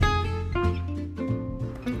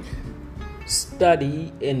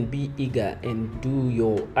Study and be eager and do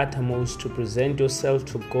your uttermost to present yourself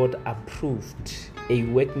to God approved, a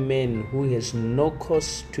workman who has no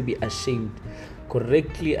cause to be ashamed,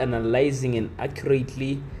 correctly analyzing and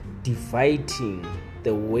accurately dividing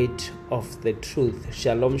the weight of the truth.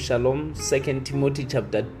 Shalom, shalom. 2 Timothy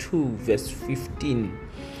chapter 2 verse 15.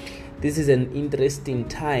 This is an interesting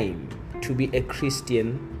time to be a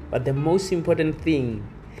Christian, but the most important thing,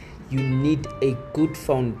 you need a good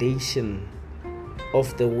foundation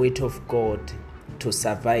of the Word of God to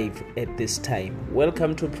survive at this time.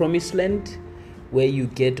 Welcome to Promisedland, where you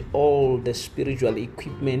get all the spiritual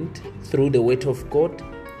equipment through the Word of God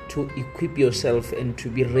to equip yourself and to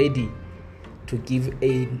be ready to give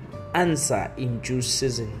an answer in due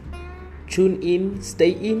season. Tune in,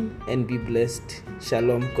 stay in, and be blessed.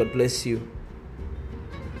 Shalom. God bless you.